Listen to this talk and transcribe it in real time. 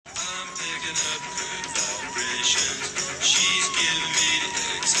picking up good vibrations. She's giving me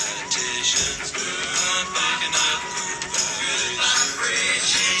the excitations. I'm picking up good vibrations.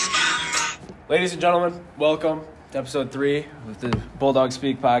 She's giving me. Ladies and gentlemen, welcome to episode 3 of the Bulldog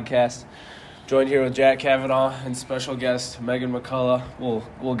Speak podcast. Joined here with Jack Kavanaugh and special guest Megan McCalla.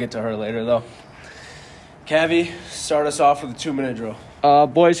 We'll get to her later though. Cavi, start us off with a 2-minute drill.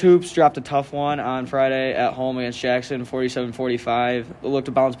 Boys Hoops dropped a tough one on Friday at home against Jackson, 47-45. They'll look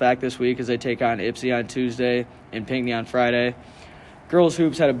to bounce back this week as they take on Ypsi on Tuesday and Pinckney on Friday. Girls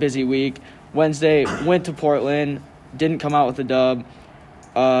Hoops had a busy week. Wednesday went to Portland, didn't come out with a dub,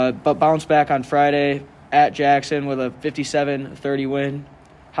 but bounced back on Friday at Jackson with a 57-30 win.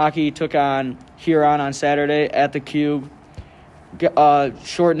 Hockey took on Huron on Saturday at the Cube.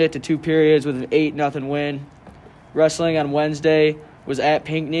 Shortened it to 2 periods with an 8-0 win. Wrestling on Wednesday was at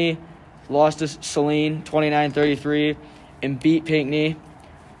Pinckney, lost to Saline 29-33, and beat Pinckney.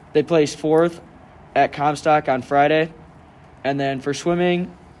 They placed 4th at Comstock on Friday. And then for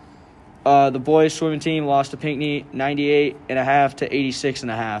swimming, the boys swimming team lost to Pinckney 98.5 to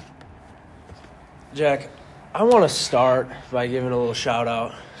 86.5. Jack, I want to start by giving a little shout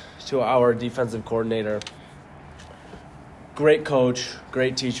out to our defensive coordinator. Great coach,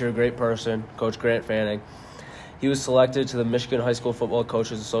 great teacher, great person, Coach Grant Fanning. He was selected to the Michigan High School Football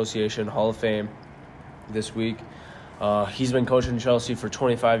Coaches Association Hall of Fame this week. He's been coaching Chelsea for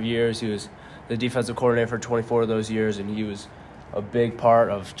 25 years. He was the defensive coordinator for 24 of those years, and he was a big part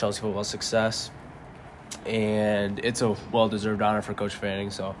of Chelsea football's success. And it's a well-deserved honor for Coach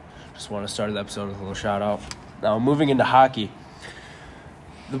Fanning, so just want to start the episode with a little shout-out. Now, moving into hockey.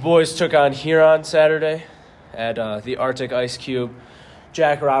 The boys took on Huron Saturday at the Arctic Ice Cube.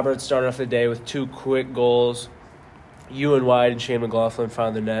 Jack Roberts started off the day with 2 quick goals. Ewan White and Shane McLaughlin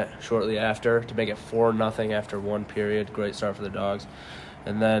found the net shortly after to make it 4-0 after 1 period. Great start for the Dogs.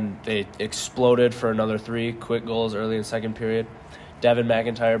 And then they exploded for another 3 quick goals early in the second period. Devin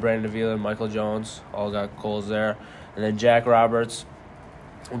McIntyre, Brandon Avila, and Michael Jones all got goals there. And then Jack Roberts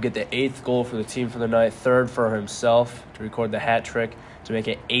will get the 8th goal for the team for the night, 3rd for himself to record the hat trick to make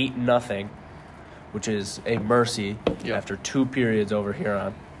it 8-0, which is a mercy after 2 periods over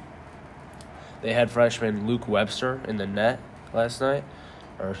Huron. They had freshman Luke Webster in the net last night,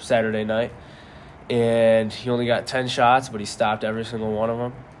 or Saturday night, and he only got 10 shots, but he stopped every single one of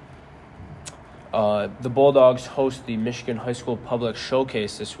them. The Bulldogs host the Michigan High School Public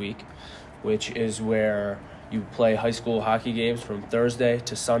Showcase this week, which is where you play high school hockey games from Thursday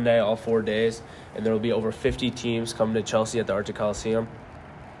to Sunday, all 4 days, and there will be over 50 teams coming to Chelsea at the Arctic Coliseum.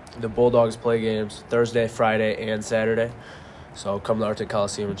 The Bulldogs play games Thursday, Friday, and Saturday, so come to the Arctic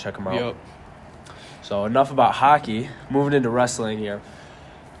Coliseum and check them out. Yep. So enough about hockey. Moving into wrestling here.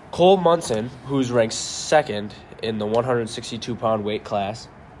 Cole Munson, who's ranked 2nd in the 162-pound weight class,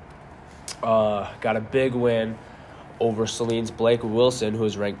 got a big win over Saline's Blake Wilson, who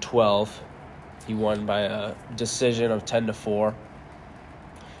is ranked 12. He won by a decision of 10-4.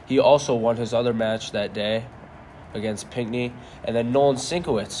 He also won his other match that day against Pinckney. And then Nolan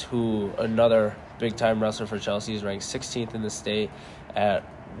Sinkowitz, who another big-time wrestler for Chelsea, is ranked 16th in the state at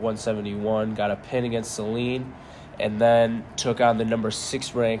 171, got a pin against Saline, and then took on the number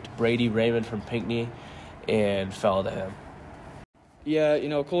 6 ranked Brady Raymond from Pinckney and fell to him. Yeah,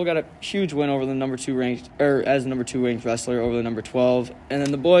 Cole got a huge win over the number 2 ranked, or as the number 2 ranked wrestler over the number 12. And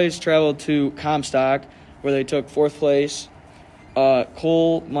then the boys traveled to Comstock, where they took 4th place.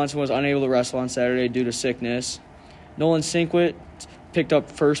 Cole Munson was unable to wrestle on Saturday due to sickness. Nolan Sinkwit picked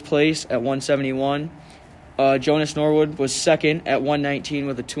up 1st place at 171. Jonas Norwood was 2nd at 119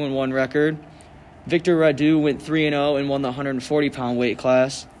 with a 2-1 record. Victor Radu went 3-0 and won the 140-pound weight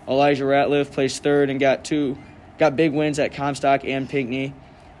class. Elijah Ratliff placed 3rd and got big wins at Comstock and Pinckney.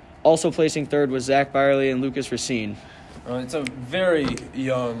 Also placing 3rd was Zach Byerly and Lucas Racine. It's a very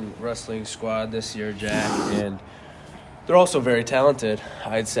young wrestling squad this year, Jack, and they're also very talented,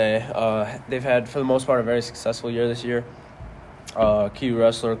 I'd say. They've had, for the most part, a very successful year this year. Key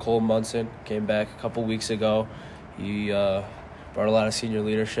wrestler Cole Munson came back a couple weeks ago. He brought a lot of senior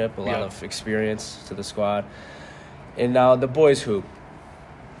leadership, a lot of experience to the squad. And now the boys hoop.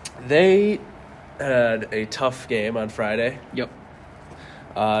 They had a tough game on Friday. Yep.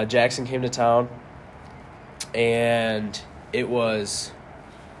 Jackson came to town, and it was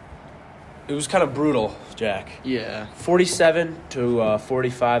kind of brutal, Jack. Yeah.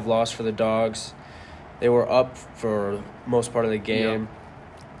 47-45 loss for the Dogs. They were up for most part of the game.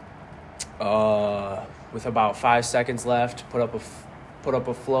 With about 5 seconds left, put up a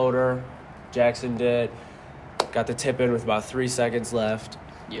floater. Jackson did. Got the tip in with about 3 seconds left.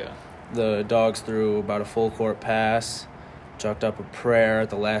 Yeah. The Dogs threw about a full court pass chucked up a prayer at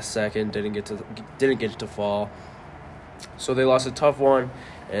the last second, didn't get to fall. So they lost a tough one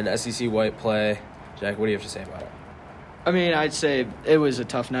in SEC white play. Jack, what do you have to say about it? I mean, I'd say it was a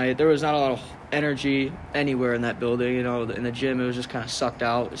tough night. There was not a lot of energy anywhere in that building. In the gym, it was just kind of sucked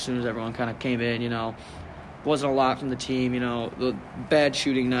out as soon as everyone kind of came in, Wasn't a lot from the team, The bad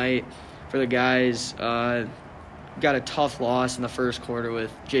shooting night for the guys. Got a tough loss in the first quarter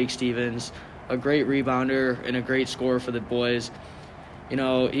with Jake Stevens, a great rebounder and a great scorer for the boys.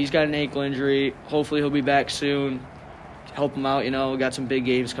 He's got an ankle injury. Hopefully he'll be back soon. Help him out, Got some big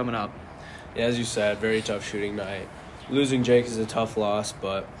games coming up. Yeah, as you said, very tough shooting night. Losing Jake is a tough loss,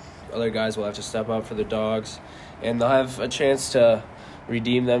 but other guys will have to step up for the Dogs, and they'll have a chance to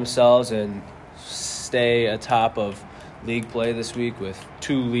redeem themselves and stay atop of league play this week with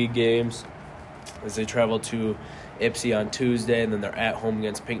 2 league games as they travel to Ypsi on Tuesday, and then they're at home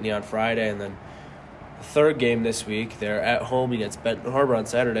against Pinckney on Friday, and then the third game this week, they're at home against Benton Harbor on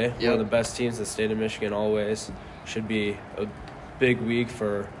Saturday. Yep. One of the best teams in the state of Michigan always. Should be a big week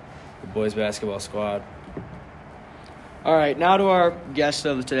for the boys basketball squad. All right, now to our guest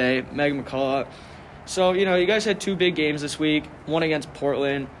of today, Megan McCalla. So, you guys had 2 big games this week, one against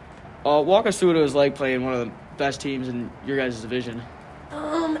Portland. Walk us through what it was like playing one of the best teams in your guys' division.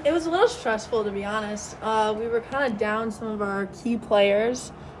 It was a little stressful, to be honest. We were kind of down some of our key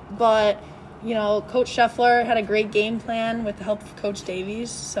players, but, Coach Scheffler had a great game plan with the help of Coach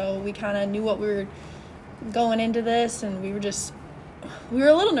Davies, so we kind of knew what we were going into this, and we were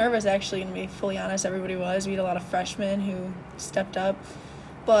a little nervous, actually, to be fully honest. Everybody was. We had a lot of freshmen who stepped up.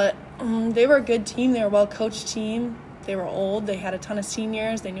 But they were a good team. They were a well-coached team. They were old. They had a ton of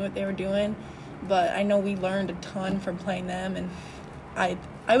seniors. They knew what they were doing. But I know we learned a ton from playing them. And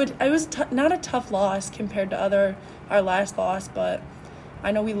it was not a tough loss compared to our last loss, but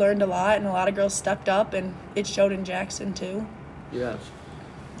I know we learned a lot, and a lot of girls stepped up, and it showed in Jackson too. Yes.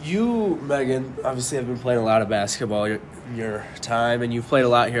 You, Megan, obviously have been playing a lot of basketball in your time, and you've played a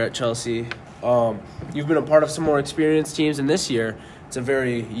lot here at Chelsea. You've been a part of some more experienced teams, and this year it's a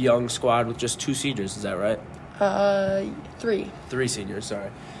very young squad with just 2 seniors. Is that right? 3. 3 seniors,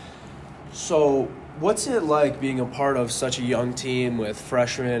 sorry. So what's it like being a part of such a young team with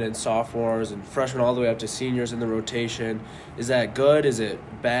freshmen and sophomores and freshmen all the way up to seniors in the rotation? Is that good? Is it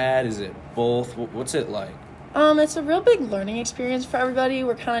bad? Is it both? What's it like? It's a real big learning experience for everybody.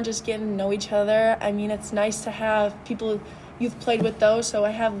 We're kind of just getting to know each other. I mean, it's nice to have people you've played with, though. So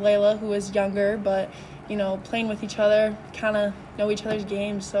I have Layla, who is younger, but, playing with each other, kind of know each other's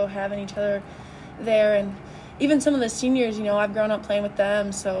games, so having each other there. And even some of the seniors, I've grown up playing with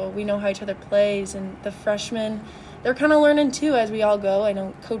them, so we know how each other plays. And the freshmen, they're kind of learning, too, as we all go. I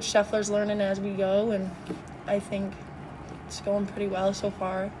know Coach Scheffler's learning as we go, and I think it's going pretty well so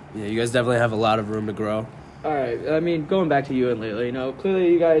far. Yeah, you guys definitely have a lot of room to grow. All right, I mean, going back to you and Layla,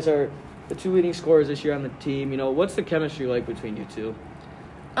 clearly you guys are the 2 leading scorers this year on the team. What's the chemistry like between you 2?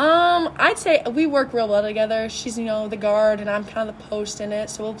 I'd say we work real well together. She's, the guard, and I'm kind of the post in it,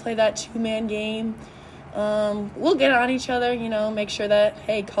 so we'll play that 2-man game. We'll get on each other, make sure that,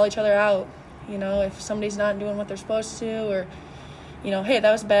 hey, call each other out. If somebody's not doing what they're supposed to, or, hey,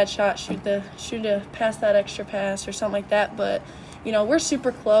 that was a bad shot, shoot to pass that extra pass or something like that. But, we're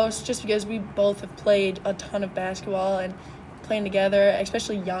super close just because we both have played a ton of basketball and playing together,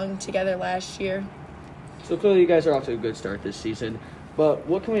 especially young together last year. So clearly you guys are off to a good start this season. But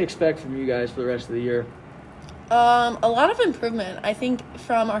what can we expect from you guys for the rest of the year? A lot of improvement. I think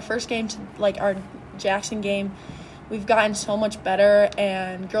from our first game to, our Jackson game, we've gotten so much better,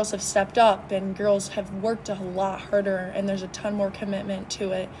 and girls have stepped up, and girls have worked a lot harder, and there's a ton more commitment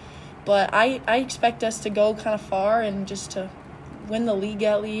to it. But I expect us to go kind of far and just to win the league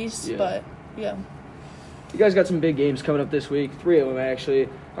at least. Yeah. But, yeah. You guys got some big games coming up this week, 3 of them actually.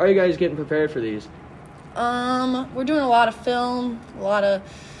 How are you guys getting prepared for these? We're doing a lot of film, a lot of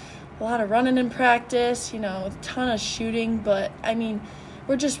running in practice, a ton of shooting. But, I mean,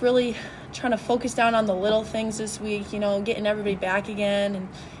 we're just really trying to focus down on the little things this week, getting everybody back again and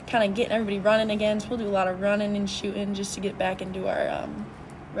kind of getting everybody running again. So we'll do a lot of running and shooting just to get back into our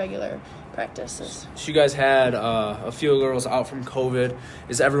regular practices. So you guys had a few girls out from COVID.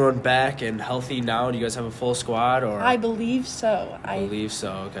 Is everyone back and healthy now? Do you guys have a full squad? Or I believe so. I believe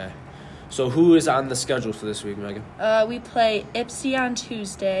so, okay. So who is on the schedule for this week, Megan? We play Ypsi on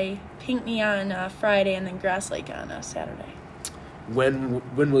Tuesday, Pinckney on Friday, and then Grass Lake on Saturday. When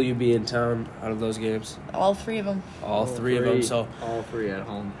will you be in town out of those games? All 3 of them. All three of them. So all 3 at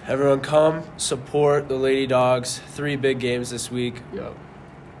home. Everyone come support the Lady Dogs. 3 big games this week. Yep.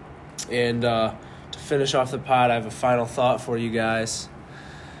 And to finish off the pod, I have a final thought for you guys.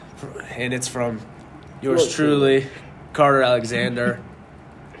 And it's from yours truly, Carter Alexander.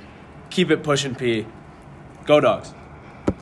 Keep it pushing, P. Go Dogs.